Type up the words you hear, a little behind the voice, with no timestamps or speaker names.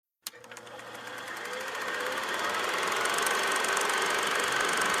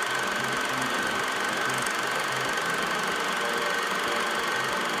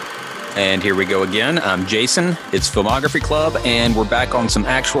And here we go again. I'm Jason. It's Filmography Club, and we're back on some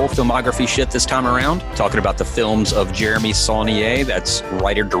actual filmography shit this time around, talking about the films of Jeremy Saulnier, that's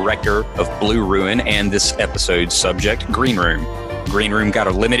writer-director of Blue Ruin, and this episode's subject, Green Room. Green Room got a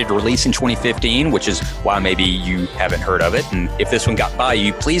limited release in 2015, which is why maybe you haven't heard of it. And if this one got by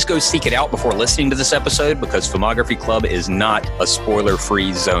you, please go seek it out before listening to this episode, because Filmography Club is not a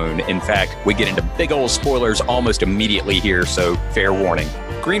spoiler-free zone. In fact, we get into big old spoilers almost immediately here, so fair warning.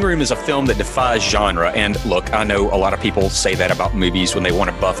 Green Room is a film that defies genre, and look, I know a lot of people say that about movies when they want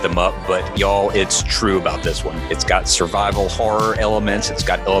to buff them up, but y'all, it's true about this one. It's got survival horror elements, it's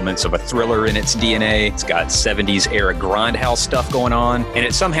got elements of a thriller in its DNA, it's got 70s era grindhouse stuff going on, and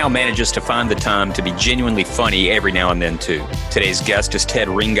it somehow manages to find the time to be genuinely funny every now and then too. Today's guest is Ted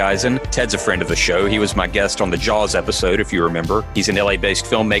Ringeisen. Ted's a friend of the show. He was my guest on the Jaws episode, if you remember. He's an LA-based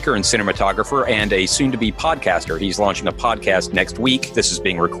filmmaker and cinematographer and a soon-to-be podcaster. He's launching a podcast next week. This is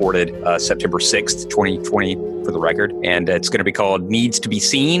being recorded September 6th, 2020 for the record. And it's going to be called Needs to be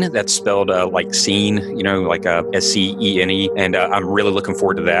Seen. That's spelled like scene, you know, like SCENE. And I'm really looking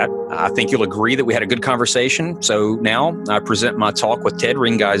forward to that. I think you'll agree that we had a good conversation. So now I present my talk with Ted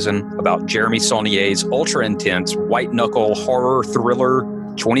Ringeisen about Jeremy Saulnier's ultra-intense, white-knuckle horror thriller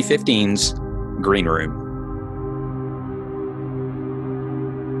 2015's Green Room.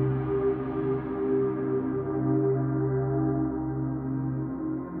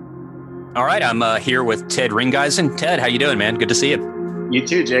 All right, I'm here with Ted Ringeisen. Ted, how you doing, man? Good to see you. You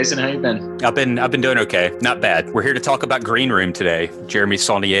too, Jason. How you been? I've been doing okay. Not bad. We're here to talk about Green Room today. Jeremy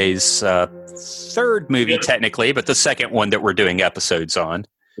Saulnier's third movie, technically, but the second one that we're doing episodes on.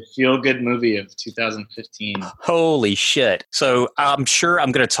 The feel-good movie of 2015. Holy shit. So I'm sure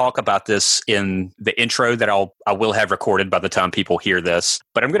I'm going to talk about this in the intro that I will have recorded by the time people hear this.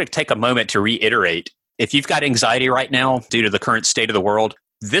 But I'm going to take a moment to reiterate. If you've got anxiety right now due to the current state of the world,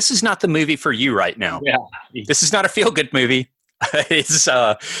 this is not the movie for you right now. Yeah. This is not a feel-good movie. This is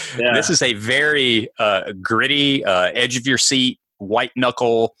a very gritty, edge of your seat, white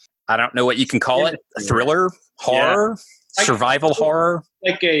knuckle. I don't know what you can call it. A thriller, horror, survival horror.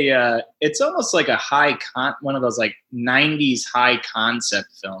 Like it's almost like one of those like 90s high concept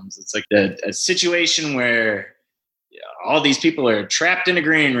films. It's like a situation where all these people are trapped in a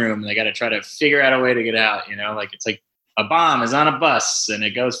green room and they got to try to figure out a way to get out. You know, like it's like a bomb is on a bus and it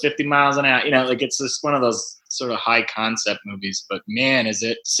goes 50 miles an hour. You know, like it's just one of those sort of high concept movies, but man, is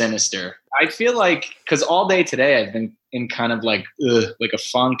it sinister. I feel like, because all day today I've been in kind of like a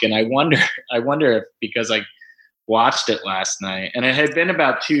funk, and I wonder if because I watched it last night and it had been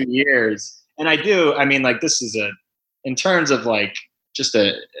about 2 years, and I mean, like this is in terms of like just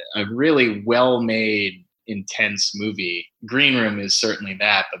a really well-made, intense movie. Green Room is certainly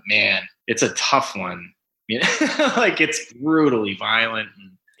that, but man, it's a tough one. You know? Like it's brutally violent.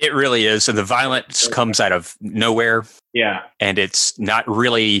 It really is. And the violence comes out of nowhere. Yeah. And it's not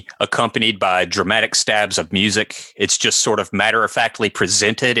really accompanied by dramatic stabs of music. It's just sort of matter-of-factly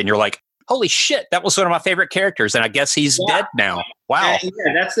presented. And you're like, holy shit, that was one of my favorite characters. And I guess he's dead now. Wow.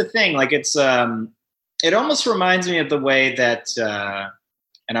 Yeah, that's the thing. Like it's, it almost reminds me of the way that,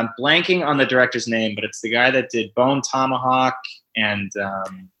 and I'm blanking on the director's name, but it's the guy that did Bone Tomahawk and,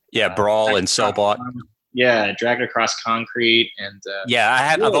 Brawl and Cell Block. Yeah, Dragged Across Concrete, and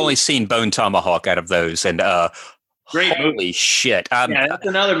I've only seen Bone Tomahawk out of those, and great holy movie. Shit! That's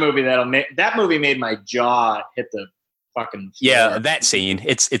another movie that movie made my jaw hit the fucking floor. Yeah, that scene.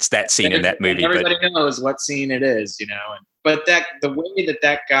 It's that scene in that movie. Everybody knows what scene it is, you know. But the way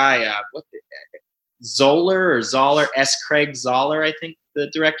that guy, Zoller, S. Craig Zoller, I think the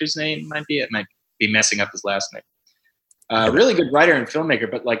director's name might be. It might be messing up his last name. Really good writer and filmmaker,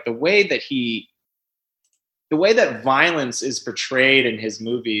 but like the way that violence is portrayed in his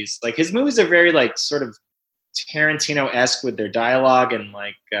movies, like his movies are very like sort of Tarantino-esque with their dialogue and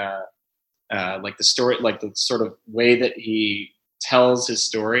like the story, like the sort of way that he tells his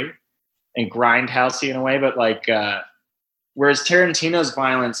story, and grindhousey in a way. But like, whereas Tarantino's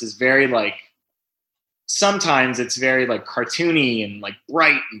violence is very like, sometimes it's very like cartoony and like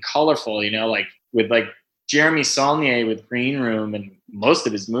bright and colorful, you know, like with like Jeremy Saulnier with Green Room and most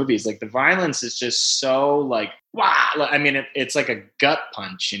of his movies, like the violence is just so like, wow. I mean, it's like a gut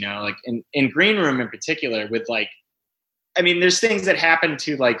punch, you know, like in Green Room in particular with like, I mean, there's things that happen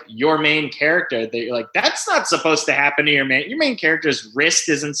to like your main character that you're like, that's not supposed to happen to your main character's wrist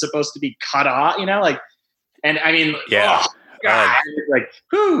isn't supposed to be cut off, you know, like, and I mean, yeah. God, like,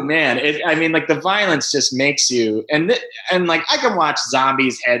 whew, man. I mean, like the violence just makes you, and like I can watch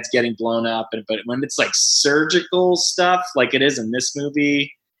zombies' heads getting blown up, but when it's like surgical stuff, like it is in this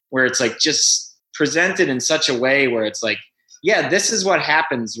movie, where it's like just presented in such a way where it's like yeah, this is what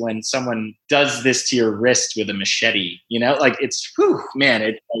happens when someone does this to your wrist with a machete. Like it's, whew, man,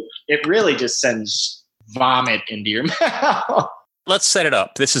 it really just sends vomit into your mouth. Let's set it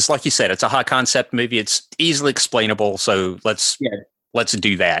up. This is, like you said, it's a high concept movie. It's easily explainable. So let's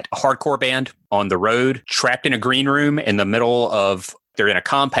do that. A hardcore band on the road, trapped in a green room in the middle of, they're in a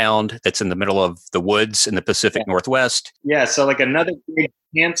compound that's in the middle of the woods in the Pacific Northwest. Yeah. So like another gig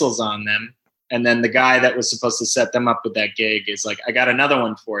cancels on them. And then the guy that was supposed to set them up with that gig is like, I got another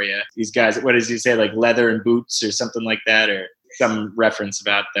one for you. These guys, what does he say? Like leather and boots or something like that, or some reference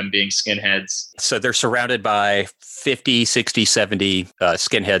about them being skinheads. So they're surrounded by 50, 60, 70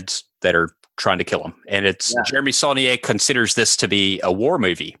 skinheads that are trying to kill him. And it's Jeremy Saulnier considers this to be a war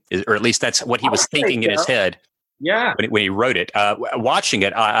movie, or at least that's what he was thinking in his head. Yeah. When he wrote it. Watching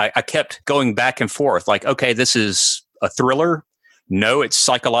it, I kept going back and forth like, okay, this is a thriller. No, it's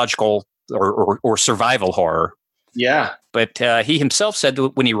psychological or survival horror. Yeah. But he himself said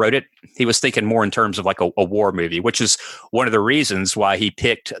that when he wrote it, he was thinking more in terms of like a war movie, which is one of the reasons why he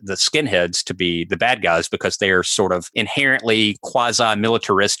picked the skinheads to be the bad guys, because they are sort of inherently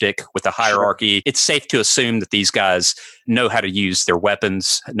quasi-militaristic with a hierarchy. Sure. It's safe to assume that these guys know how to use their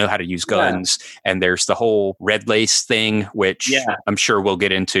weapons, know how to use guns. Yeah. And there's the whole red lace thing, which I'm sure we'll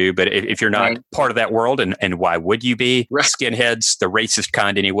get into. But if you're not part of that world, and why would you be? Right. Skinheads, the racist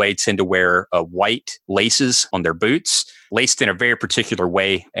kind anyway, tend to wear white laces on their boots, laced in a very particular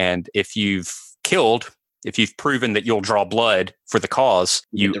way. And if you've proven that you'll draw blood for the cause,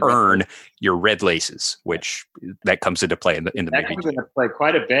 you earn your red laces, which that comes into play in the movie. That comes into play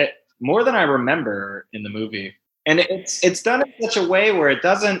quite a bit, more than I remember in the movie. And it's done in such a way where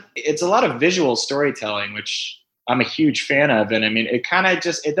it's a lot of visual storytelling, which I'm a huge fan of. And I mean,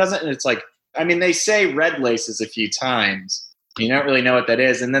 it's like, I mean, they say red laces a few times. You don't really know what that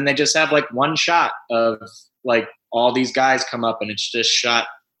is. And then they just have like one shot of like all these guys come up, and it's just shot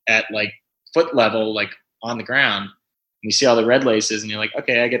at like foot level, like on the ground. And you see all the red laces and you're like,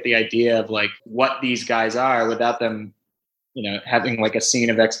 okay, I get the idea of like what these guys are without them, having like a scene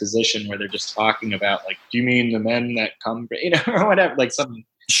of exposition where they're just talking about like, do you mean the men that come, or whatever, like something.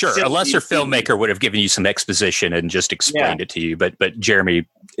 Sure. A lesser filmmaker would have given you some exposition and just explained it to you. But Jeremy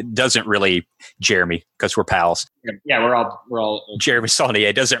doesn't really, because we're pals. Yeah, we're all Jeremy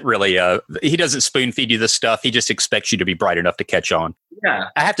Saulnier doesn't really, he doesn't spoon feed you this stuff. He just expects you to be bright enough to catch on. Yeah.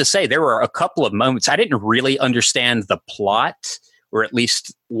 I have to say, there were a couple of moments I didn't really understand the plot, or at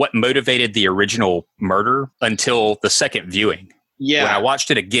least what motivated the original murder, until the second viewing. Yeah. When I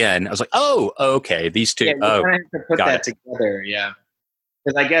watched it again, I was like, oh, okay, these two. Yeah, you have to put that together. Yeah.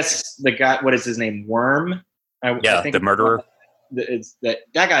 Because I guess the guy, what is his name? Worm? I think the murderer. It's that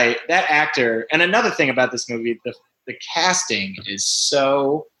guy, that actor. And another thing about this movie, the casting is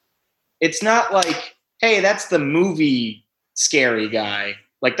so, it's not like, hey, that's the movie scary guy.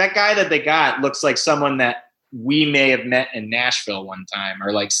 Like that guy that they got looks like someone that we may have met in Nashville one time,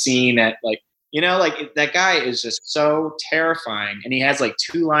 or like seen at like, like that guy is just so terrifying. And he has like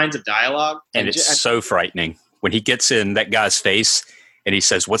 2 lines of dialogue. And it's so frightening when he gets in that guy's face and he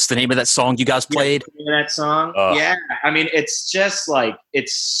says, what's the name of that song you guys played? That song? Yeah. I mean, it's just like,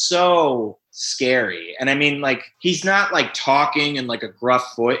 it's so scary. And I mean, like, he's not like talking in like a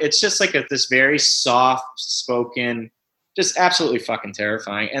gruff voice. It's just like this very soft spoken, just absolutely fucking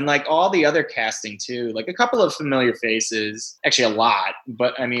terrifying. And like all the other casting too, like a couple of familiar faces, actually a lot.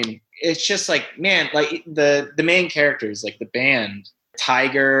 But I mean, it's just like, man, like the main characters, like the band,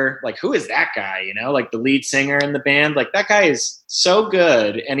 Tiger, like who is that guy? Like the lead singer in the band, like that guy is so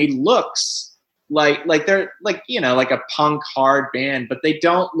good, and he looks like they're like like a punk hard band, but they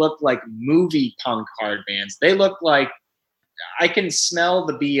don't look like movie punk hard bands. They look like, I can smell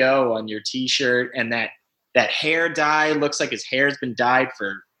the BO on your t-shirt, and that hair dye looks like his hair's been dyed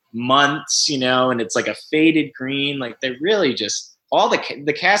for months, and it's like a faded green. Like they really just, all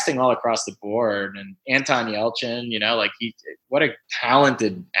the casting all across the board. And Anton Yelchin, like what a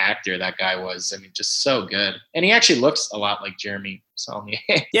talented actor that guy was. I mean, just so good. And he actually looks a lot like Jeremy Saulnier.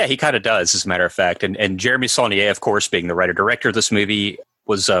 Yeah, he kind of does, as a matter of fact. And Jeremy Saulnier, of course, being the writer-director of this movie,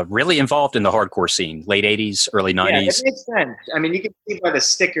 was really involved in the hardcore scene, late 80s, early 90s. Yeah, it makes sense. I mean, you can see by the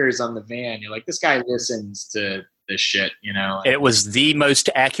stickers on the van, you're like, this guy listens to this shit, It was the most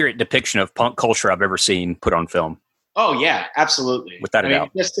accurate depiction of punk culture I've ever seen put on film. Oh, yeah, absolutely. Without a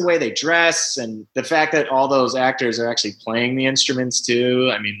doubt. Just the way they dress, and the fact that all those actors are actually playing the instruments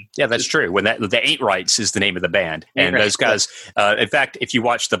too. I mean, yeah, that's true. When the Ain't Rights is the name of the band. And those guys, in fact, if you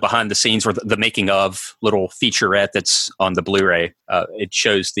watch the behind the scenes or the making of little featurette that's on the Blu-ray, it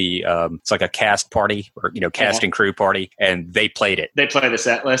shows it's like a cast party or, cast and crew party, and they played it. They play the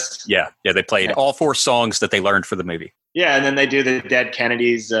set list. Yeah, they played all 4 songs that they learned for the movie. Yeah, and then they do the dead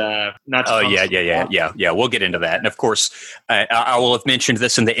Kennedys. Not. Oh yeah. We'll get into that, and of course, I will have mentioned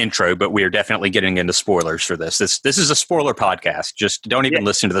this in the intro, but we are definitely getting into spoilers for this. This is a spoiler podcast. Just don't even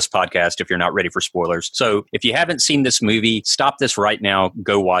listen to this podcast if you're not ready for spoilers. So if you haven't seen this movie, stop this right now.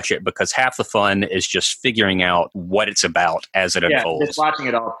 Go watch it, because half the fun is just figuring out what it's about as it unfolds. Just watching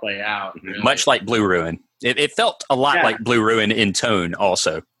it all play out. Really. Much like Blue Ruin, it felt a lot like Blue Ruin in tone,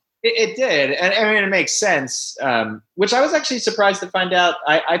 also. It did, and I mean it makes sense. Which I was actually surprised to find out.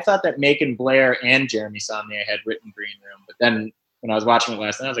 I thought that Macon Blair and Jeremy Saulnier had written Green Room, but then when I was watching it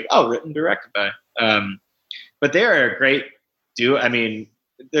last night, I was like, oh, written directed by. But they are a great duo. I mean,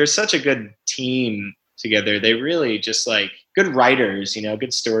 they're such a good team together. They really just like good writers,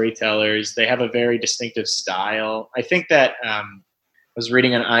 good storytellers. They have a very distinctive style. I think that. I was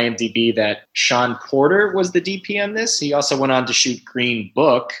reading on IMDb that Sean Porter was the DP on this. He also went on to shoot Green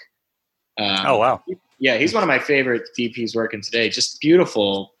Book. Oh, wow. Yeah, he's one of my favorite DPs working today. Just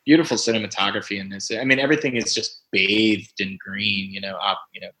beautiful, beautiful cinematography in this. I mean, everything is just bathed in green,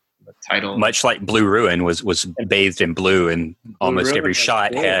 the title. Much like Blue Ruin was bathed in blue, and almost every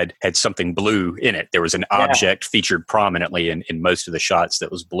shot had something blue in it. There was an object featured prominently in most of the shots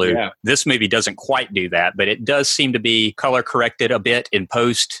that was blue. Yeah. This movie doesn't quite do that, but it does seem to be color corrected a bit in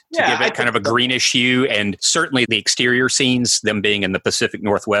post to give it kind of a greenish hue. And certainly the exterior scenes, them being in the Pacific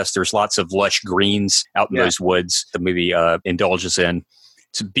Northwest, there's lots of lush greens out in those woods the movie indulges in.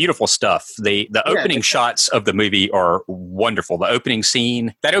 It's beautiful stuff. The opening shots of the movie are wonderful. The opening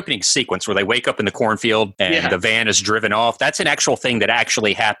scene, that opening sequence where they wake up in the cornfield and the van is driven off, that's an actual thing that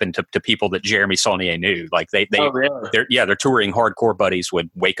actually happened to people that Jeremy Saulnier knew. Like they're touring hardcore buddies would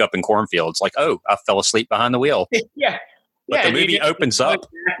wake up in cornfields like, oh, I fell asleep behind the wheel. But the movie opens up.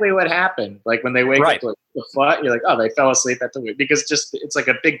 Exactly what happened. Like when they wake up with the flat, you're like, oh, they fell asleep at the wheel. Because it's like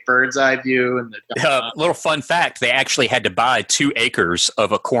a big bird's eye view. And little fun fact, they actually had to buy 2 acres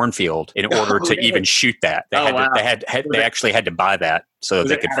of a cornfield in order to even shoot that. They actually had to buy that so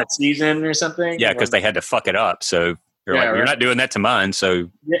they could. Out of season or something? Yeah, because they had to fuck it up. So they're like, you're not doing that to mine.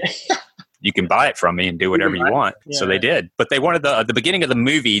 So. You can buy it from me and do whatever you want. Yeah. So they did. But they wanted the beginning of the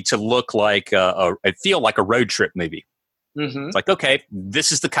movie to look like, feel like a road trip movie. Mm-hmm. It's like, okay,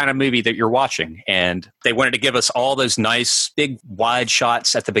 this is the kind of movie that you're watching. And they wanted to give us all those nice, big, wide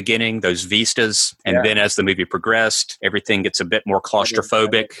shots at the beginning, those vistas. And then as the movie progressed, everything gets a bit more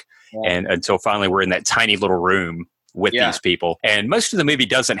claustrophobic. And until finally we're in that tiny little room with these people. And most of the movie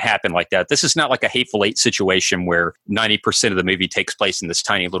doesn't happen like that. This is not like a Hateful Eight situation where 90% of the movie takes place in this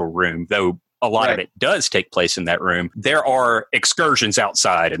tiny little room, though a lot of it does take place in that room. There are excursions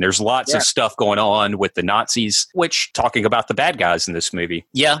outside, and there's lots of stuff going on with the Nazis, which, talking about the bad guys in this movie,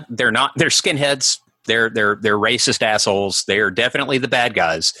 they're skinheads. They're racist assholes. They're definitely the bad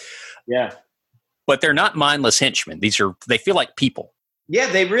guys. Yeah. But they're not mindless henchmen. They feel like people.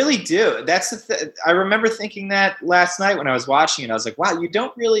 Yeah, they really do. That's I remember thinking that last night when I was watching it. I was like, wow, you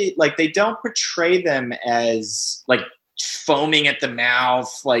don't really, they don't portray them as, foaming at the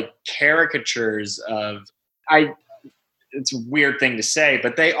mouth, caricatures of, it's a weird thing to say,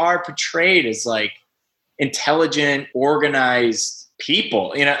 but they are portrayed as, intelligent, organized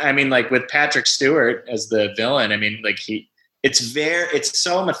people. With Patrick Stewart as the villain, it's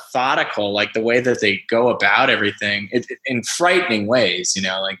so methodical, the way that they go about everything in frightening ways,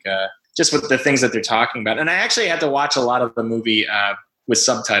 just with the things that they're talking about. And I actually had to watch a lot of the movie with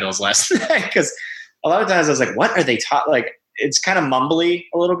subtitles last night, because a lot of times I was like, what are they it's kind of mumbly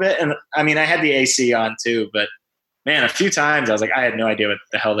a little bit. And I had the AC on too, but man, a few times I was like, I had no idea what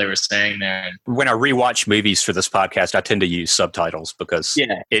the hell they were saying there. When I rewatch movies for this podcast, I tend to use subtitles because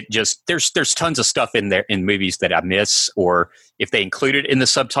there's tons of stuff in there in movies that I miss, or if they include it in the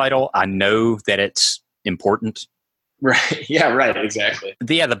subtitle, I know that it's important. Right. Yeah, right. Exactly.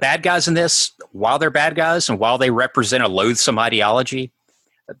 The bad guys in this, while they're bad guys and while they represent a loathsome ideology,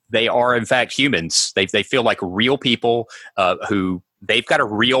 they are in fact humans. They feel like real people who they've got a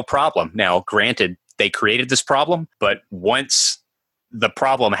real problem. Now, granted, they created this problem, but once the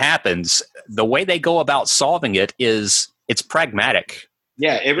problem happens, the way they go about solving it it's pragmatic.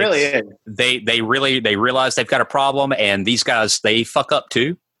 Yeah, it really is. They realize they've got a problem, and these guys, they fuck up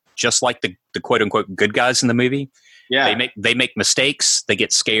too, just like the quote unquote good guys in the movie. Yeah, they make mistakes, they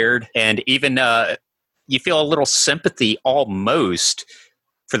get scared, and even you feel a little sympathy almost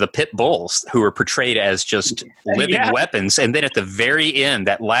for the pit bulls, who are portrayed as just living weapons. And then at the very end,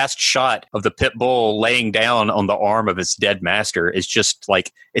 that last shot of the pit bull laying down on the arm of its dead master is just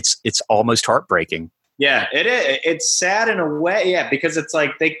it's almost heartbreaking. Yeah, it is. It's sad in a way. Yeah, because it's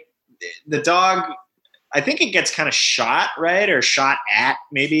the dog I think it gets kind of shot, right? Or shot at,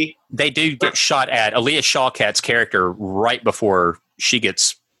 maybe. They do get shot at. Aaliyah Shawkat's character, right before she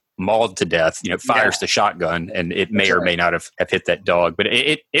gets mauled to death, fires the shotgun, and it may or may not have hit that dog, but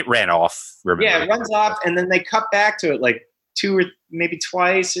it ran off. Remember? Yeah, it runs off, and then they cut back to it like 2 or maybe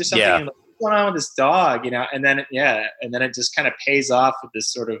twice or something. Yeah. What's going on with this dog? And then it just kind of pays off with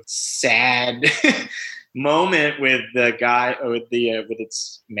this sort of sad moment with the guy, with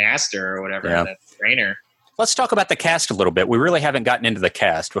its master or whatever, that trainer. Let's talk about the cast a little bit. We really haven't gotten into the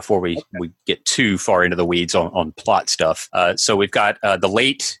cast before we get too far into the weeds on plot stuff. So we've got the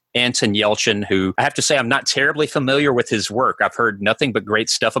late Anton Yelchin, who I have to say I'm not terribly familiar with his work. I've heard nothing but great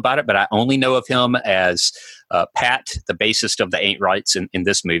stuff about it, but I only know of him as Pat, the bassist of the Ain't Rights in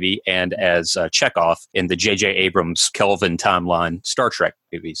this movie, and as Chekhov in the J.J. Abrams Kelvin timeline Star Trek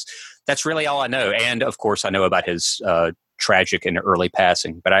movies. That's really all I know. And, of course, I know about his tragic and early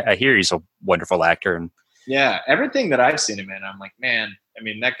passing. But I hear he's a wonderful actor. And yeah, everything that I've seen him in, I'm like, man, I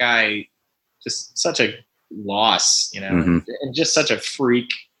mean, that guy, just such a loss, and just such a freak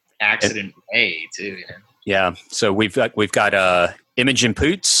accident way, too. Yeah, so we've got Imogen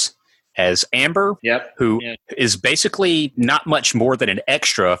Poots as Amber, who is basically not much more than an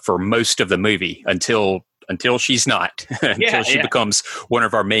extra for most of the movie until she's not, until she becomes one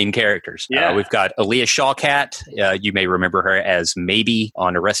of our main characters. We've got Aaliyah Shawkat. You may remember her as Maybe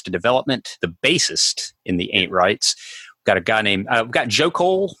on Arrested Development, the bassist in the Ain't Rights. We've got a guy named, we've got Joe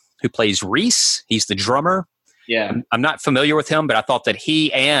Cole, who plays Reese. He's the drummer. Yeah. I'm not familiar with him, but I thought that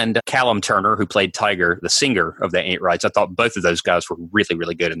he and Callum Turner, who played Tiger, the singer of the Ain't Rights, I thought both of those guys were really,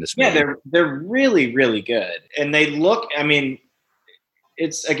 really good in this movie. Yeah, they're really, really good. And they look, I mean,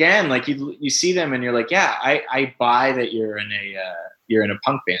 it's again, like you see them and you're like, yeah, I buy that you're in a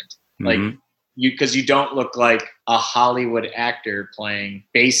punk band. Like because you don't look like a Hollywood actor playing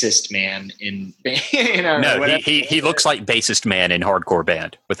bassist man in, no, he looks like bassist man in hardcore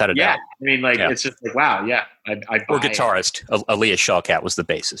band without a doubt. I mean, like it's just like, wow, yeah, I buy or guitarist. Aaliyah Shawkat was the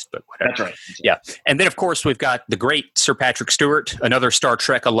bassist, but whatever. That's right. Yeah, and then of course we've got the great Sir Patrick Stewart, another Star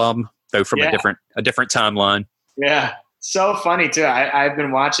Trek alum, though from a different timeline. Yeah, so funny too. I've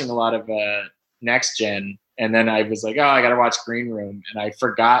been watching a lot of Next Gen. And then I was like, oh, I got to watch Green Room. And I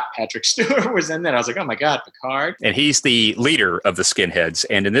forgot Patrick Stewart was in there. I was like, oh, my God, Picard. And he's the leader of the skinheads.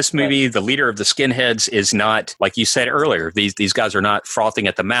 And in this movie, the leader of the skinheads is not, like you said earlier, these guys are not frothing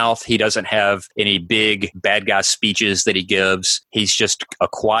at the mouth. He doesn't have any big bad guy speeches that he gives. He's just a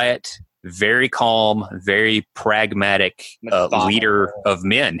quiet, very calm, very pragmatic leader of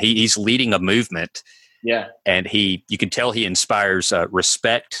men. He's leading a movement. Yeah. And you can tell he inspires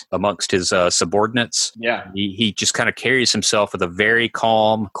respect amongst his subordinates. Yeah. He just kind of carries himself with a very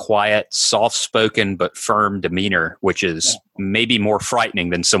calm, quiet, soft-spoken, but firm demeanor, which is maybe more frightening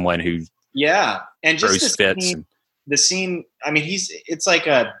than someone who and just the scene, I mean, it's like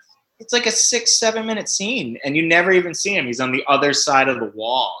a 6-7 minute scene and you never even see him. He's on the other side of the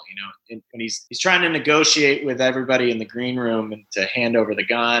wall, and he's trying to negotiate with everybody in the green room and to hand over the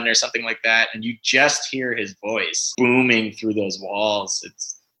gun or something like that. And you just hear his voice booming through those walls.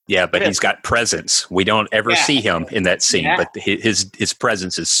 But he's got presence. We don't ever see him in that scene, but his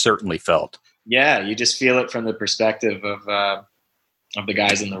presence is certainly felt. Yeah. You just feel it from the perspective of the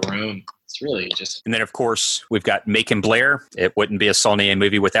guys in the room. It's really just. And then, of course, we've got Macon Blair. It wouldn't be a Saulnier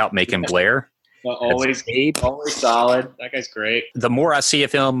movie without Macon Blair. Always solid. That guy's great. The more I see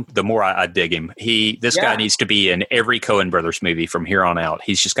of him, the more I dig him. This guy needs to be in every Coen Brothers movie from here on out.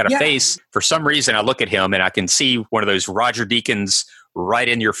 He's just got a face. For some reason, I look at him and I can see one of those Roger Deakins right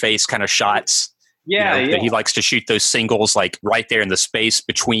in your face kind of shots. That he likes to shoot those singles like right there in the space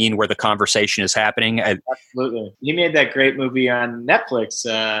between where the conversation is happening. Absolutely. He made that great movie on Netflix,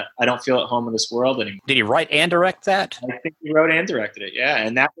 I Don't Feel at Home in This World Anymore. Did he write and direct that? I think he wrote and directed it,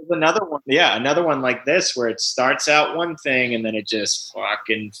 and that was another one. Yeah, another one like this where it starts out one thing and then it just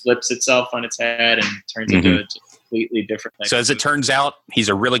fucking flips itself on its head and turns into a completely different thing. So as it turns out, he's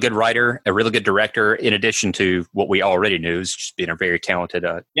a really good writer, a really good director, in addition to what we already knew, is just being a very talented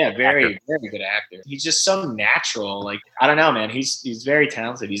very good actor. He's just so natural. Like, I don't know, man. He's very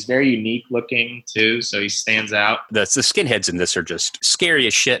talented. He's very unique looking too, so he stands out. The skinheads in this are just scary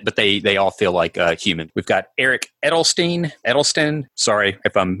as shit, but they all feel like human. We've got Eric Edelstein. Sorry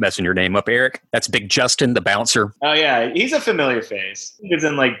if I'm messing your name up, Eric. That's Big Justin, the bouncer. Oh yeah, he's a familiar face. Because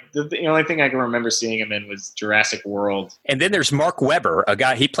then, like, the only thing I can remember seeing him in was Jurassic World. And then there's Mark Webber,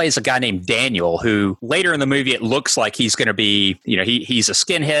 he plays a guy named Daniel, who later in the movie it looks like he's going to be, he's a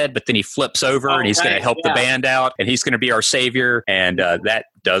skinhead, but then he flips over and he's going to help the band out and he's going to be our savior. And that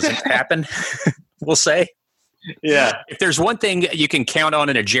doesn't happen, we'll say. Yeah. If there's one thing you can count on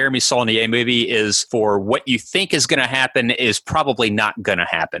in a Jeremy Saulnier movie is for what you think is going to happen is probably not going to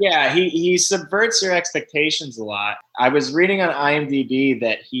happen. Yeah, he subverts your expectations a lot. I was reading on IMDb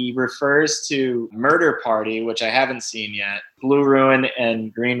that he refers to Murder Party, which I haven't seen yet, Blue Ruin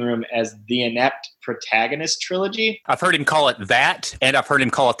and Green Room, as the inept protagonist trilogy. I've heard him call it that, and I've heard him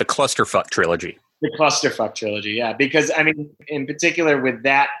call it the clusterfuck trilogy. The clusterfuck trilogy, yeah. Because, I mean, in particular with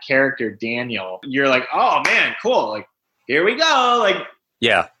that character, Daniel, you're like, oh, man, cool. Like, here we go. Like,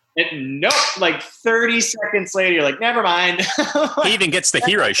 yeah. And nope, like 30 seconds later, you're like, never mind. He even gets the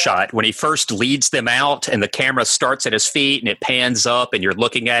hero shot when he first leads them out and the camera starts at his feet and it pans up and you're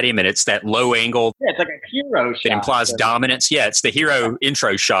looking at him and it's that low angle. Yeah, it's like a hero shot. That implies dominance. Yeah, it's the hero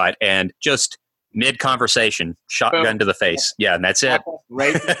intro shot and just mid-conversation, shotgun to the face. Yeah, and that's it.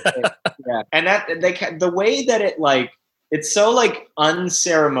 Right. Yeah. And the way that it like, it's so like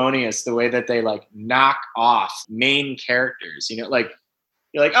unceremonious, the way that they like knock off main characters, you know, like,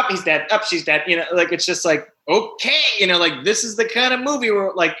 you're like, oh, he's dead. Oh, she's dead. You know, like, it's just like, okay. You know, like, this is the kind of movie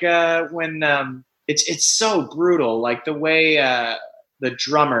where, like, when it's so brutal. Like, the way the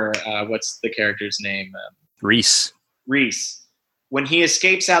drummer, what's the character's name? Reese. When he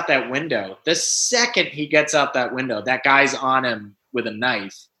escapes out that window, the second he gets out that window, that guy's on him with a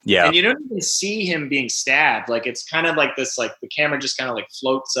knife. Yeah. And you don't even see him being stabbed. Like, it's kind of like this, like, the camera just kind of, like,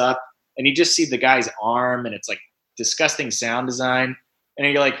 floats up. And you just see the guy's arm, and it's, like, disgusting sound design. And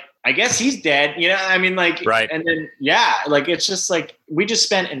you're like, I guess he's dead. You know, I mean, like, right. And then, yeah, like, it's just like, we just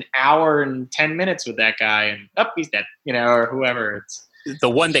spent an hour and 10 minutes with that guy and he's dead, you know, or whoever. It's the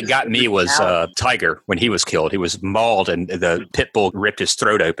one that got me was Tiger when he was killed. He was mauled and the pit bull ripped his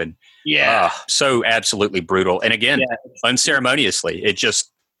throat open. Yeah. So absolutely brutal. And again, unceremoniously, it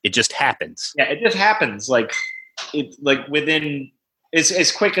just happens. Yeah. It just happens. Like within,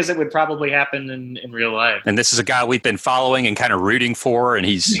 as quick as it would probably happen in real life. And this is a guy we've been following and kind of rooting for, and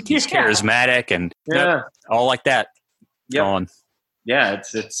he's charismatic and all like that. Yep. Gone. Yeah,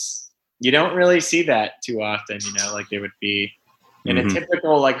 it's you don't really see that too often, you know, like it would be in a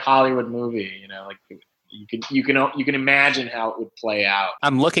typical like Hollywood movie, you know, like you can imagine how it would play out.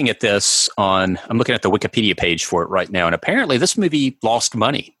 I'm looking at the Wikipedia page for it right now, and apparently this movie lost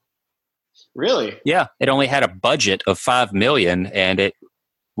money. Really? Yeah, it only had a budget of $5 million, and it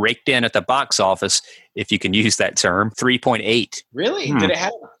raked in at the box office, if you can use that term, 3.8. Really? Did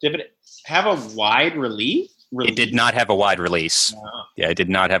it have a wide release? It did not have a wide release. No. Yeah, it did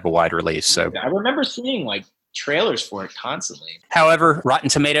not have a wide release. So I remember seeing like trailers for it constantly. However, Rotten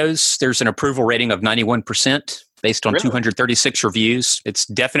Tomatoes, there's an approval rating of 91%. Based on 236 reviews. It's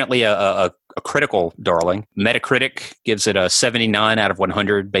definitely a critical darling. Metacritic gives it a 79 out of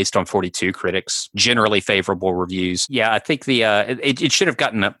 100 based on 42 critics. Generally favorable reviews. Yeah, I think it should have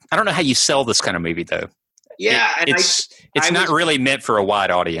gotten I don't know how you sell this kind of movie, though. Yeah. It's not really meant for a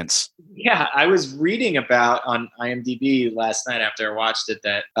wide audience. Yeah, I was reading about on IMDb last night after I watched it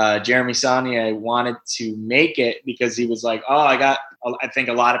that Jeremy Saulnier wanted to make it because he was like, I think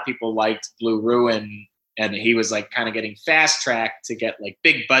a lot of people liked Blue Ruin. And he was like kind of getting fast tracked to get like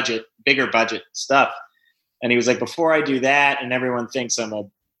bigger budget stuff. And he was like, before I do that and everyone thinks I'm a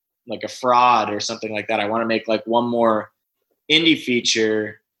fraud or something like that, I want to make like one more indie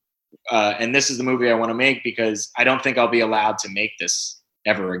feature. And this is the movie I want to make because I don't think I'll be allowed to make this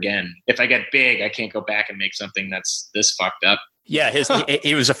ever again. If I get big, I can't go back and make something that's this fucked up. Yeah,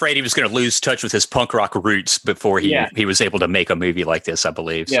 he was afraid he was going to lose touch with his punk rock roots before he was able to make a movie like this, I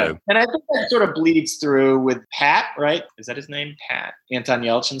believe. Yeah. So. And I think that sort of bleeds through with Pat, right? Is that his name? Pat? Anton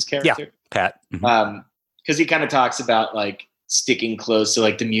Yelchin's character? Yeah, Pat. Because he kind of talks about like sticking close to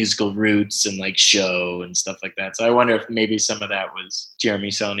like the musical roots and like show and stuff like that. So I wonder if maybe some of that was Jeremy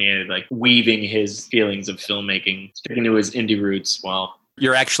Saulnier like weaving his feelings of filmmaking, sticking to his indie roots while...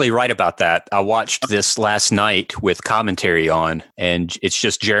 You're actually right about that. I watched this last night with commentary on, and it's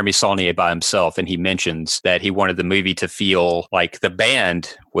just Jeremy Saulnier by himself. And he mentions that he wanted the movie to feel like the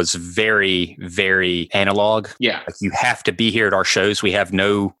band was very, very analog. Yeah. Like you have to be here at our shows.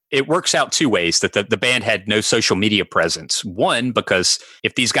 It works out two ways that the band had no social media presence. One, because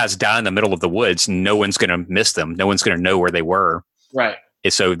if these guys die in the middle of the woods, no one's going to miss them. No one's going to know where they were. Right.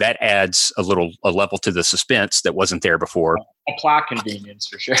 And so that adds a level to the suspense that wasn't there before. A plot convenience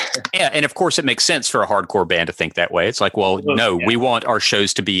for sure. Yeah, and of course it makes sense for a hardcore band to think that way. It's like, well, we want our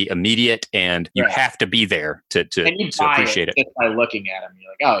shows to be immediate, and you have to be there to appreciate it. Just by looking at them,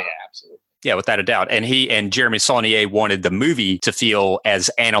 you're like, oh yeah, absolutely. Yeah, without a doubt. And Jeremy Saulnier wanted the movie to feel as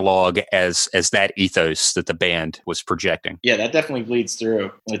analog as that ethos that the band was projecting. Yeah, that definitely bleeds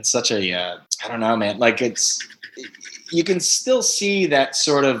through. It's such a I don't know, man. Like you can still see that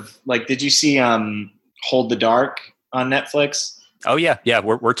sort of like. Did you see Hold the Dark on Netflix. Oh yeah,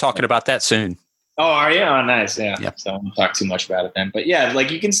 we're talking about that soon. Oh, are you? Oh, nice. Yeah. Yep. So I won't talk too much about it then. But yeah, like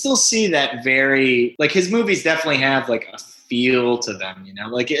you can still see that very, like his movies definitely have like a feel to them, you know?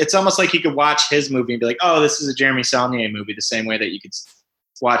 Like it's almost like you could watch his movie and be like, oh, this is a Jeremy Saulnier movie, the same way that you could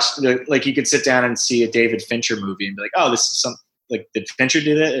watch, like you could sit down and see a David Fincher movie and be like, oh, this is some, like, did Fincher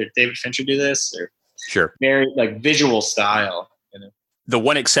do that? Or David Fincher do this? Or Sure. Very like visual style, you know? The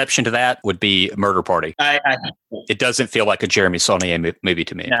one exception to that would be Murder Party. It doesn't feel like a Jeremy Saulnier movie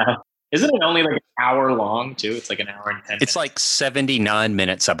to me. No. Isn't it only like an hour long too? It's like an hour and 10 minutes. It's like 79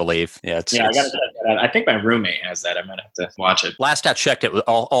 minutes, I believe. I got to check that out. I think my roommate has that. I might have to watch it. Last I checked, it was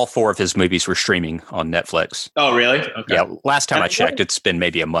all 4 of his movies were streaming on Netflix. Oh, really? Okay. Yeah. Last time I checked, it's been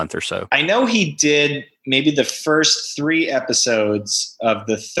maybe a month or so. I know he did maybe the first 3 episodes of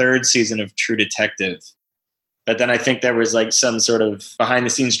the 3rd season of True Detective. But then I think there was like some sort of behind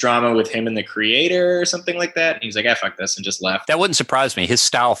the scenes drama with him and the creator or something like that. And he was like, fuck this, and just left. That wouldn't surprise me. His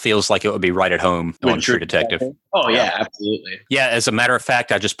style feels like it would be right at home on True Detective. Oh, yeah, absolutely. Yeah, as a matter of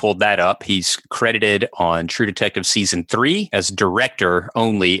fact, I just pulled that up. He's credited on True Detective Season 3 as director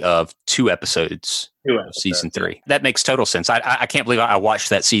only of 2 episodes. Season 3. That makes total sense. I can't believe I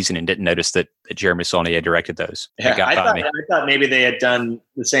watched that season and didn't notice that Jeremy Saulnier directed those. Yeah, I thought maybe they had done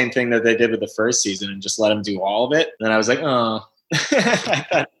the same thing that they did with the first season and just let him do all of it. And then I was like, oh.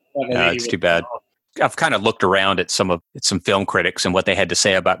 It's too bad. I've kind of looked around at some film critics and what they had to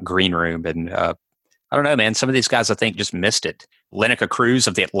say about Green Room, and I don't know, man. Some of these guys, I think, just missed it. Lenica Cruz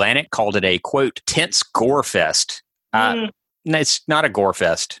of The Atlantic called it a, quote, tense gore fest. It's not a gore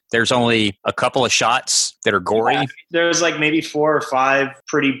fest. There's only a couple of shots that are gory. Yeah, there's like maybe 4 or 5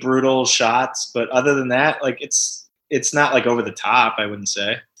 pretty brutal shots, but other than that, like it's not like over the top, I wouldn't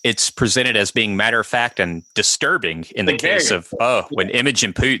say. It's presented as being matter of fact and disturbing in the case of when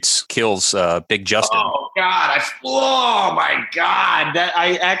Imogen Poots kills Big Justin. Oh God! Oh my God! That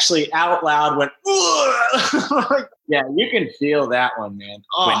I actually out loud went. Yeah, you can feel that one, man.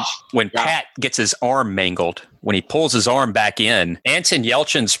 Oh, when Pat gets his arm mangled, when he pulls his arm back in, Anton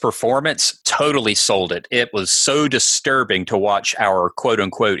Yelchin's performance totally sold it. It was so disturbing to watch our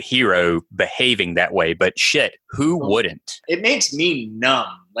quote-unquote hero behaving that way. But shit, who wouldn't? It makes me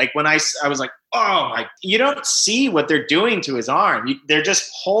numb. Like when I was like, oh my, you don't see what they're doing to his arm. They're just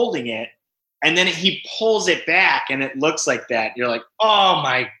holding it. And then he pulls it back and it looks like that. You're like, oh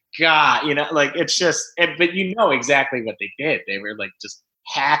my God, you know, like it's just, but you know exactly what they did. They were like just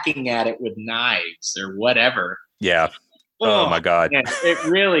hacking at it with knives or whatever. Yeah. Oh my God. Man, it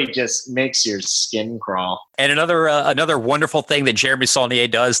really just makes your skin crawl. And another wonderful thing that Jeremy Saulnier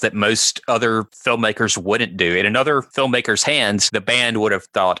does that most other filmmakers wouldn't do. In another filmmaker's hands, the band would have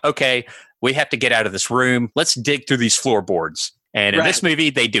thought, okay, we have to get out of this room. Let's dig through these floorboards. And in this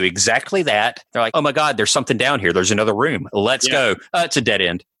movie, they do exactly that. They're like, oh my God, there's something down here. There's another room. Let's go. It's a dead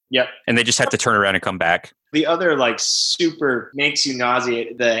end. Yep. And they just have to turn around and come back. The other like super makes you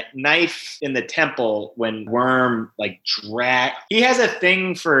nauseate, the knife in the temple when Worm like he has a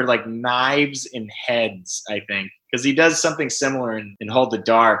thing for like knives in heads, I think. Because he does something similar in Hold the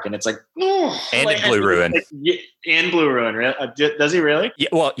Dark, and it's like, and like, in Blue Ruin. And Blue Ruin, really? Does he really? Yeah,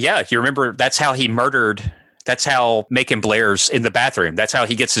 well, yeah. You remember that's how he murdered. That's how Macon Blair's in the bathroom. That's how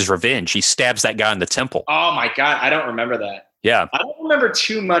he gets his revenge. He stabs that guy in the temple. Oh my God, I don't remember that. Yeah, I don't remember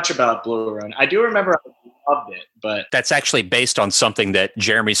too much about Blue Ruin. I do remember I loved it, but that's actually based on something that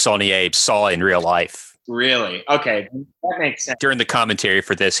Jeremy Saulnier saw in real life. Really? Okay, that makes sense. During the commentary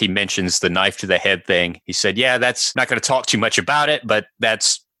for this, he mentions the knife to the head thing. He said, "Yeah, that's not going to talk too much about it, but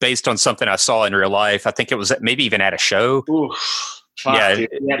that's based on something I saw in real life. I think it was maybe even at a show." Oof.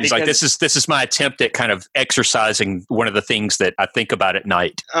 He's like, this is my attempt at kind of exercising one of the things that I think about at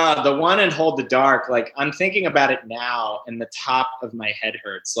night. The one in Hold the Dark, like I'm thinking about it now and the top of my head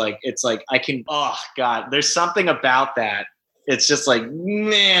hurts. Like it's like I can, oh God, there's something about that. It's just like,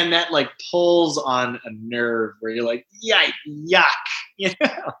 man, that like pulls on a nerve where you're like, yuck. You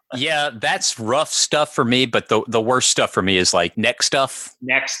know? Yeah, that's rough stuff for me. But the worst stuff for me is like neck stuff.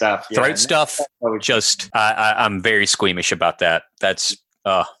 Yeah, throat stuff. Just, I'm very squeamish about that. That's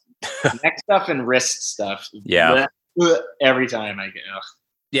neck stuff and wrist stuff. Yeah. Every time I get.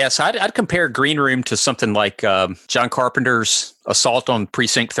 Yeah, so I'd compare Green Room to something like John Carpenter's Assault on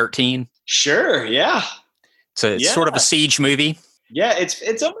Precinct 13. Sure, yeah. It's sort of a siege movie. Yeah,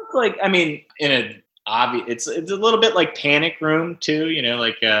 it's almost like, I mean, in a obvious, it's a little bit like Panic Room too, you know,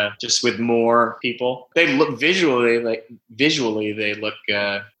 like just with more people. They look visually they look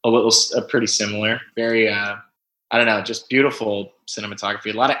a little pretty similar. Very I don't know, just beautiful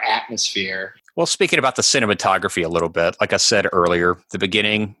cinematography, a lot of atmosphere. Well, speaking about the cinematography a little bit, like I said earlier, the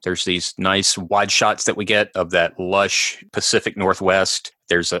beginning, there's these nice wide shots that we get of that lush Pacific Northwest.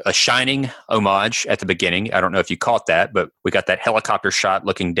 There's a Shining homage at the beginning. I don't know if you caught that, but we got that helicopter shot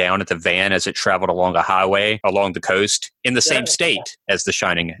looking down at the van as it traveled along a highway along the coast in the same state as The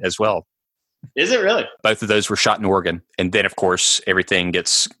Shining as well. Is it really? Both of those were shot in Oregon. And then, of course, everything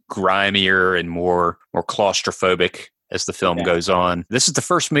gets grimier and more claustrophobic as the film goes on. This is the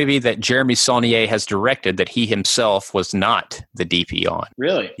first movie that Jeremy Saulnier has directed that he himself was not the DP on.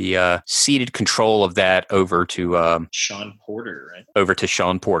 Really? He ceded control of that over to Sean Porter, right? Over to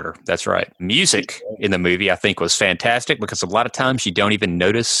Sean Porter. That's right. Music in the movie, I think, was fantastic because a lot of times you don't even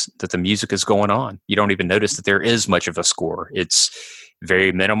notice that the music is going on. You don't even notice that there is much of a score. It's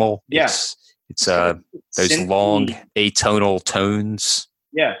very minimal. Yeah. It's those long atonal tones.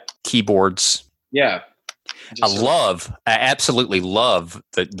 Yeah. Keyboards. Yeah. I absolutely love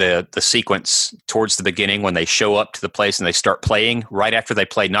the sequence towards the beginning when they show up to the place and they start playing right after they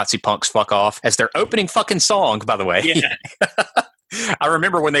play Nazi Punks Fuck Off as their opening fucking song, by the way. Yeah. I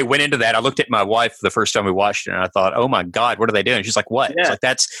remember when they went into that, I looked at my wife the first time we watched it and I thought, oh my God, what are they doing? She's like, what? Yeah. It's like,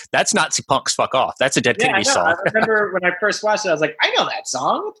 that's Nazi Punks Fuck Off. That's a Dead Kennedy song. I remember when I first watched it, I was like, I know that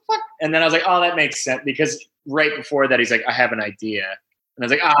song. What the fuck? And then I was like, oh, that makes sense because right before that, he's like, I have an idea. And I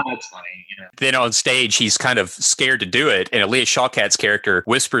was like, oh, that's funny. You know? Then on stage, he's kind of scared to do it. And Aaliyah Shawkat's character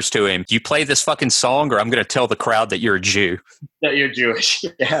whispers to him, you play this fucking song or I'm going to tell the crowd that you're a Jew. That you're Jewish.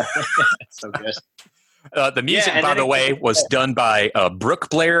 Yeah. So good. The music, by the way, was done by Brooke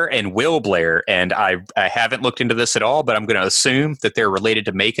Blair and Will Blair. And I haven't looked into this at all, but I'm going to assume that they're related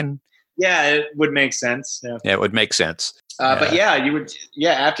to Macon. Yeah, it would make sense. Yeah, it would make sense. But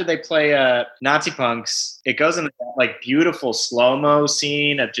after they play Nazi Punks, it goes into that like beautiful slow-mo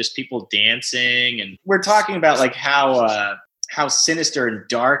scene of just people dancing. And we're talking about like how sinister and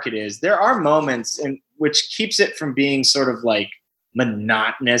dark it is. There are moments in which keeps it from being sort of like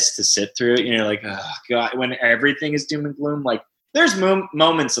monotonous to sit through. You know, like, oh God, when everything is doom and gloom, like there's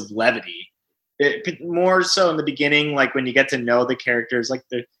moments of levity. More so in the beginning, like when you get to know the characters, like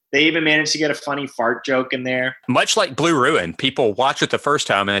they even managed to get a funny fart joke in there. Much like Blue Ruin, people watch it the first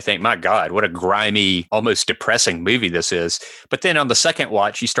time and they think, my God, what a grimy, almost depressing movie this is. But then on the second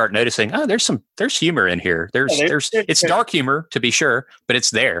watch, you start noticing, oh, there's humor in here. It's dark humor, to be sure, but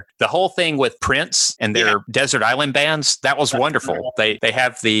it's there. The whole thing with Prince and their Desert Island bands, that was wonderful. They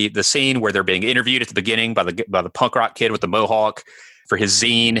have the scene where they're being interviewed at the beginning by the punk rock kid with the mohawk for his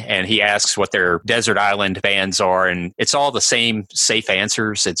zine, and he asks what their desert island bands are, and it's all the same safe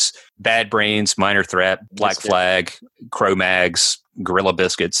answers. It's Bad Brains, Minor Threat, Black Flag, Cro-Mags, Gorilla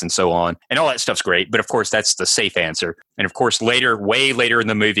Biscuits, and so on. And all that stuff's great, but of course that's the safe answer. And of course way later in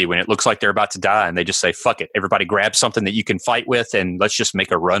the movie when it looks like they're about to die and they just say, fuck it, everybody grab something that you can fight with and let's just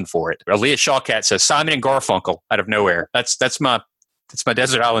make a run for it. Aaliyah Shawkat says, Simon and Garfunkel out of nowhere. That's my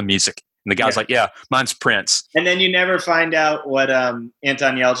desert island music. And the guy's like, yeah, mine's Prince. And then you never find out what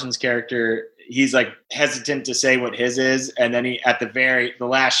Anton Yelchin's character, he's like hesitant to say what his is. And then he, at the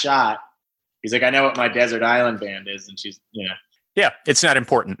last shot, he's like, I know what my desert island band is. And she's, Yeah, it's not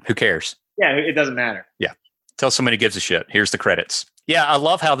important. Who cares? Yeah, it doesn't matter. Yeah. Tell somebody who gives a shit. Here's the credits. Yeah, I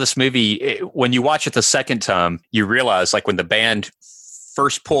love how this movie, when you watch it the second time, you realize like when the band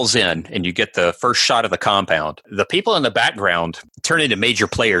first pulls in and you get the first shot of the compound, the people in the background turn into major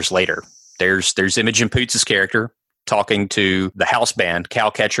players later. There's Imogen Poots' character talking to the house band,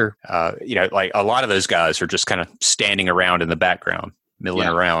 Cowcatcher. Like a lot of those guys are just kind of standing around in the background, milling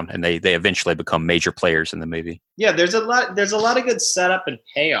around, and they eventually become major players in the movie. Yeah, there's a lot of good setup and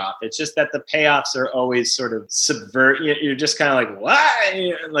payoff. It's just that the payoffs are always sort of subvert. You're just kind of like,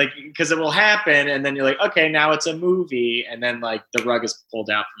 what? Like, because it will happen, and then you're like, okay, now it's a movie, and then like the rug is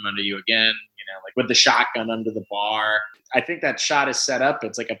pulled out from under you again. Like with the shotgun under the bar. I think that shot is set up.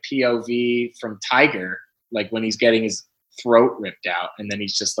 It's like a POV from Tiger, like when he's getting his throat ripped out, and then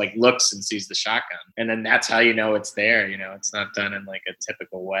he's just like looks and sees the shotgun, and then that's how you know it's there. It's not done in like a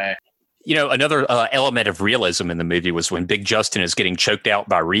typical way. Another element of realism in the movie was when Big Justin is getting choked out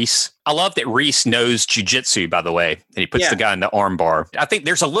by Reese. I love that Reese knows jiu-jitsu, by the way, and he puts the guy in the arm bar. I think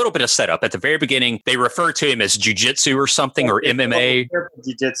there's a little bit of setup. At the very beginning, they refer to him as jiu-jitsu or something, or MMA.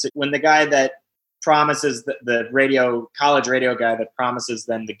 Jiu-jitsu. When the guy that promises the college radio guy that promises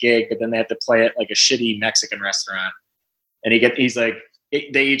them the gig, but then they have to play it like a shitty Mexican restaurant. And he's like,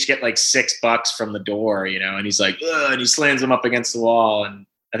 they each get like $6 from the door, and he's like, ugh, and he slams them up against the wall. And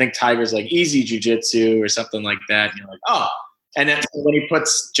I think Tiger's like easy jiu-jitsu or something like that. And you're like, oh. And then when he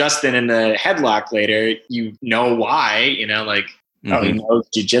puts Justin in the headlock later, you know why, like Oh, he knows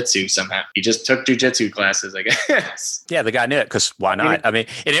jujitsu somehow. He just took jujitsu classes, I guess. Yeah, the guy knew it because why not? I mean,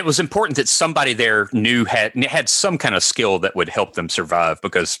 and it was important that somebody there had some kind of skill that would help them survive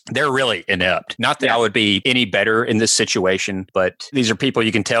because they're really inept. Not that I would be any better in this situation, but these are people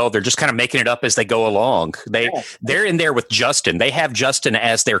you can tell they're just kind of making it up as they go along. They're in there with Justin. They have Justin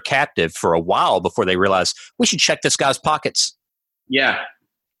as their captive for a while before they realize we should check this guy's pockets. Yeah.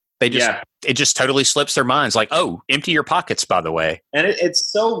 It just totally slips their minds like, oh, empty your pockets, by the way. And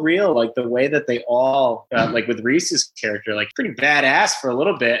it's so real, like the way that they all, like with Reese's character, like pretty badass for a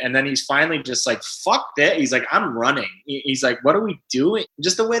little bit. And then he's finally just like, fuck that. He's like, I'm running. He's like, what are we doing?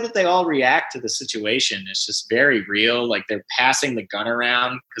 Just the way that they all react to the situation is just very real. Like they're passing the gun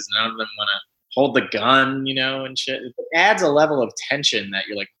around because none of them want to hold the gun, and shit. It adds a level of tension that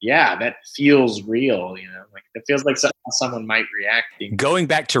you're like, yeah, that feels real, like it feels like someone might react. Going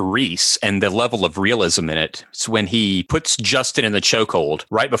back to Reese and the level of realism in it, it's when he puts Justin in the chokehold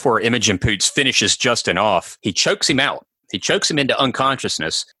right before Imogen Poots finishes Justin off, he chokes him out. He chokes him into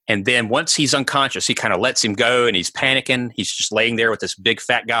unconsciousness. And then once he's unconscious, he kind of lets him go and he's panicking. He's just laying there with this big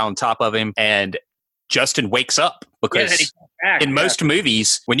fat guy on top of him. And Justin wakes up because in most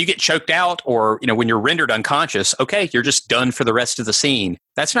movies, when you get choked out or, when you're rendered unconscious, okay, you're just done for the rest of the scene.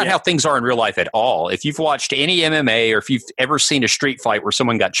 That's not how things are in real life at all. If you've watched any MMA or if you've ever seen a street fight where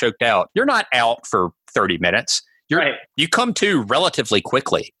someone got choked out, you're not out for 30 minutes. You come to relatively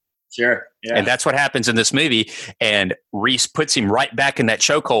quickly. Sure. Yeah. And that's what happens in this movie. And Reese puts him right back in that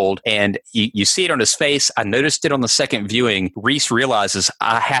chokehold. And you see it on his face. I noticed it on the second viewing. Reese realizes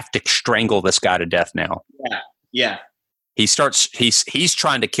I have to strangle this guy to death now. Yeah. He's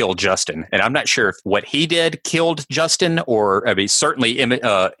trying to kill Justin. And I'm not sure if what he did killed Justin or, certainly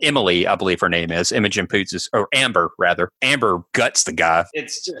Emily, I believe her name is, Imogen Poots, or Amber, rather. Amber guts the guy.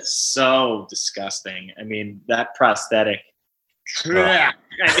 It's just so disgusting. I mean, that prosthetic.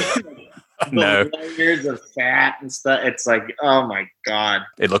 No. Layers of fat and stuff. It's like, oh my God.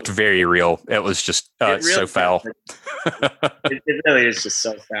 It looked very real. It was just really so foul. It really is just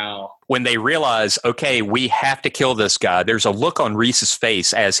so foul. When they realize, okay, we have to kill this guy, there's a look on Reese's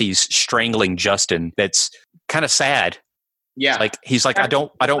face as he's strangling Justin that's kind of sad. Yeah. Like he's like, I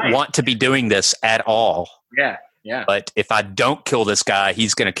don't want to be doing this at all. Yeah. But if I don't kill this guy,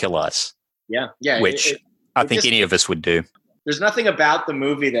 he's going to kill us. Yeah. Which I think any of us would do. There's nothing about the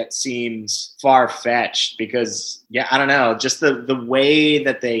movie that seems far-fetched because, I don't know, just the way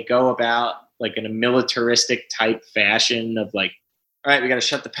that they go about, like in a militaristic type fashion of like, all right, we got to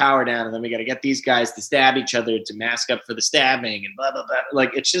shut the power down and then we got to get these guys to stab each other to mask up for the stabbing and blah, blah, blah.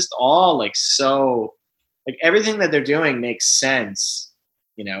 Like, it's just all like so, like everything that they're doing makes sense,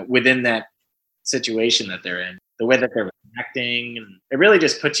 within that situation that they're in. The way that they're acting, and it really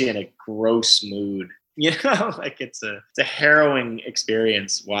just puts you in a gross mood. Like it's a harrowing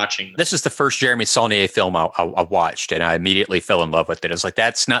experience watching. This is the first Jeremy Saulnier film I watched, and I immediately fell in love with it. It's like,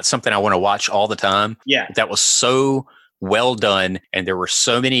 that's not something I want to watch all the time. Yeah. That was so well done, and there were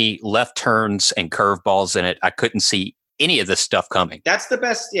so many left turns and curveballs in it. I couldn't see any of this stuff coming. That's the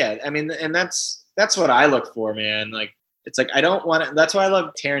best. Yeah. I mean, and that's what I look for, man. Like, it's like, I don't want to, that's why I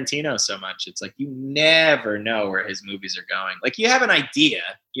love Tarantino so much. It's like, you never know where his movies are going. Like, you have an idea,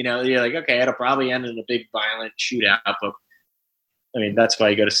 you're like, okay, it'll probably end in a big violent shootout. But I mean, that's why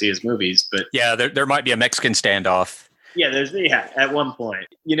you go to see his movies. But yeah, there might be a Mexican standoff. Yeah, at one point,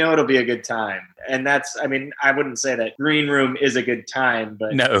 it'll be a good time. And that's, I mean, I wouldn't say that Green Room is a good time,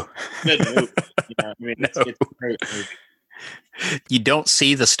 but no, good movie. It's a great movie. You don't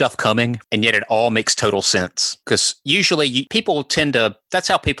see the stuff coming, and yet it all makes total sense. Because usually people tend to, that's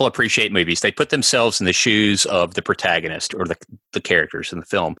how people appreciate movies. They put themselves in the shoes of the protagonist or the characters in the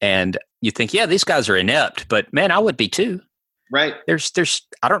film. And you think, yeah, these guys are inept, but man, I would be too. Right. There's,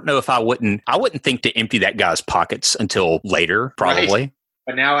 I don't know if I wouldn't think to empty that guy's pockets until later, probably. Right.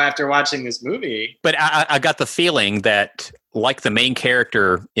 But now after watching this movie. But I got the feeling that, like the main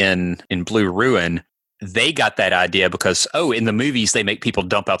character in Blue Ruin, they got that idea because, in the movies, they make people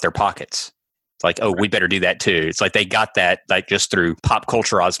dump out their pockets. It's like, we better do that too. It's like they got that like just through pop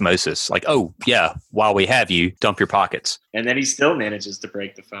culture osmosis. Like, while we have you, dump your pockets. And then he still manages to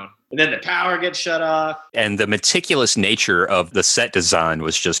break the phone. And then the power gets shut off. And the meticulous nature of the set design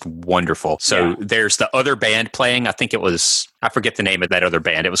was just wonderful. So there's the other band playing. I think it was, I forget the name of that other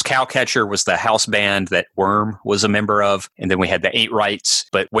band. It was Cowcatcher was the house band that Worm was a member of. And then we had the Ain't Rights.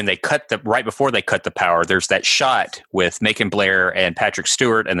 But when they right before they cut the power, there's that shot with Macon Blair and Patrick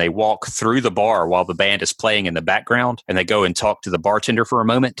Stewart, and they walk through the bar while the band is playing in the background. And they go and talk to the bartender for a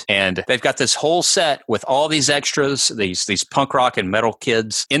moment. And they've got this whole set with all these extras, these these punk rock and metal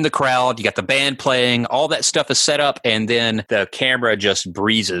kids in the crowd. You got the band playing. All that stuff is set up, and then the camera just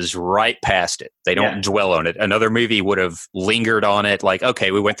breezes right past it. They don't dwell on it. Another movie would have lingered on it, like,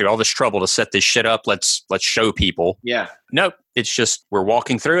 okay, we went through all this trouble to set this shit up. Let's show people. Yeah. Nope. It's just we're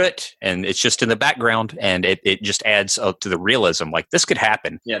walking through it, and it's just in the background, and it just adds up to the realism. Like, this could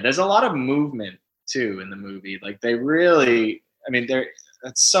happen. Yeah, there's a lot of movement too in the movie. Like, they really, I mean,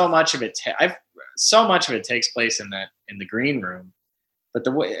 so much of it. So much of it takes place in the green room. But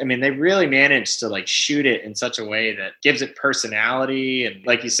the way, I mean, they really managed to like shoot it in such a way that gives it personality. And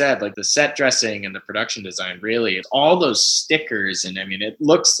like you said, like the set dressing and the production design, really, all those stickers. And I mean, it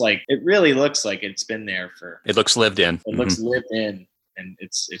really looks like it's been there for. It looks lived in. It looks lived in. And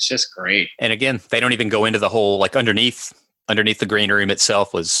it's just great. And again, they don't even go into the whole, like underneath the green room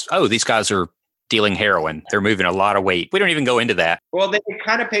itself was, oh, these guys are dealing heroin. They're moving a lot of weight. We don't even go into that. Well, it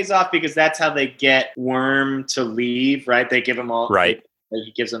kind of pays off because that's how they get Worm to leave, right? They give him all. Right.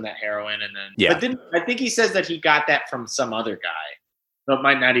 He gives them that heroin, and then yeah. But then I think he says that he got that from some other guy. So it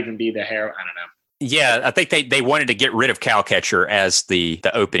might not even be the heroin. I don't know. Yeah, I think they wanted to get rid of Cowcatcher as the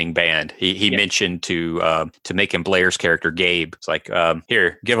opening band. He mentioned to Macon Blair's character Gabe. It's like,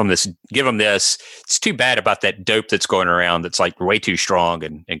 here, give him this. It's too bad about that dope that's going around that's like way too strong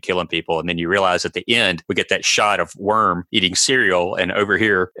and killing people. And then you realize at the end we get that shot of Worm eating cereal, and over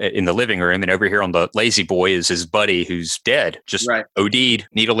here in the living room, and over here on the lazy boy is his buddy who's dead, just OD'd,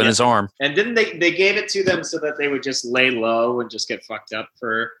 needle in his arm. And didn't they gave it to them so that they would just lay low and just get fucked up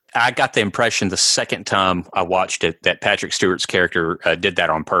for. I got the impression the second time I watched it that Patrick Stewart's character did that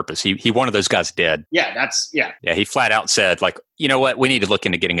on purpose. He wanted those guys dead. Yeah, Yeah, he flat out said, like, you know what? We need to look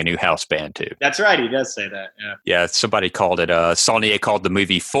into getting a new house band, too. That's right. He does say that, yeah. Yeah, somebody called it, Saulnier called the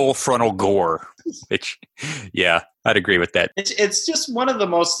movie Full Frontal Gore, which, yeah, I'd agree with that. It's just one of the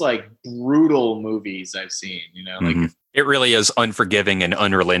most, like, brutal movies I've seen, you know? Like, it really is unforgiving and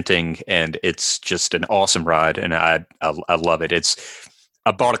unrelenting, and it's just an awesome ride, and I love it.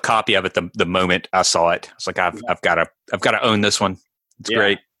 I bought a copy of it the moment I saw it. I was like, I've got to own this one. It's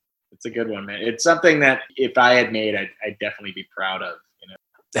great. It's a good one, man. It's something that if I had made, I'd definitely be proud of. You know.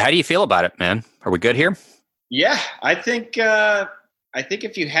 How do you feel about it, man? Are we good here? Yeah, I think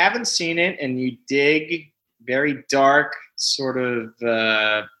if you haven't seen it and you dig very dark, sort of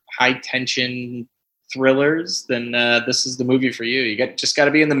high tension thrillers, then this is the movie for you. You just got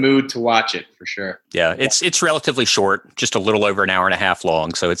to be in the mood to watch it for sure. Yeah, it's relatively short, just a little over an hour and a half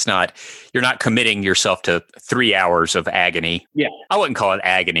long. So you're not committing yourself to 3 hours of agony. Yeah, I wouldn't call it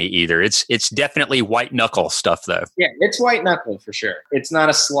agony either. It's definitely white knuckle stuff though. Yeah, it's white knuckle for sure. It's not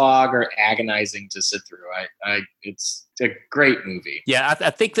a slog or agonizing to sit through. It's a great movie. Yeah,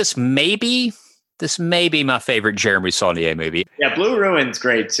 I think this may be my favorite Jeremy Saulnier movie. Yeah, Blue Ruin's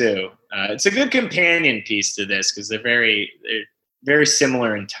great too. It's a good companion piece to this because they're very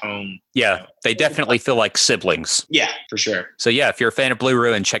similar in tone. Yeah, they definitely feel like siblings. Yeah, for sure. So yeah, if you're a fan of Blue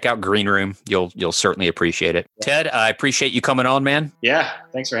Ruin, check out Green Room. You'll certainly appreciate it. Yeah. Ted, I appreciate you coming on, man. Yeah,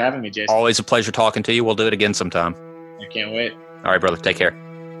 thanks for having me, Jason. Always a pleasure talking to you. We'll do it again sometime. I can't wait. All right, brother. Take care.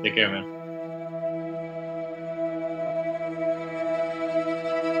 Take care, man.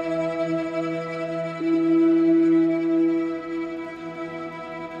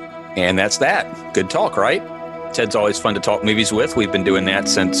 And that's that. Good talk, right? Ted's always fun to talk movies with. We've been doing that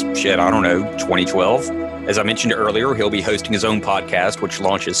since, 2012. As I mentioned earlier, he'll be hosting his own podcast, which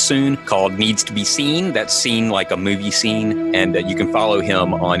launches soon, called Needs to Be Seen. That's seen like a movie scene. And you can follow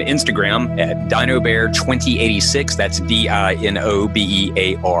him on Instagram at DinoBear2086. That's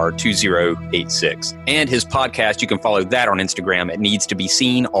DINOBEAR 2086. And his podcast, you can follow that on Instagram at Needs to Be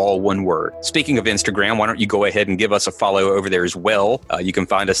Seen, all one word. Speaking of Instagram, why don't you go ahead and give us a follow over there as well? You can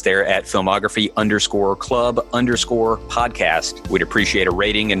find us there at filmography_club_podcast. We'd appreciate a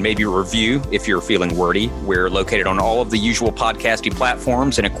rating and maybe a review if you're feeling wordy. We're located on all of the usual podcasting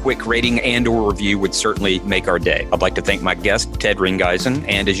platforms, and a quick rating and or review would certainly make our day. I'd like to thank my guest, Ted Ringeisen,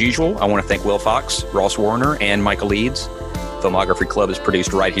 and as usual, I want to thank Will Fox, Ross Warner, and Michael Leeds. Filmography Club is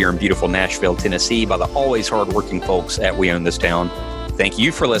produced right here in beautiful Nashville, Tennessee by the always hardworking folks at We Own This Town. Thank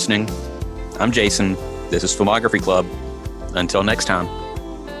you for listening. I'm Jason. This is Filmography Club. Until next time.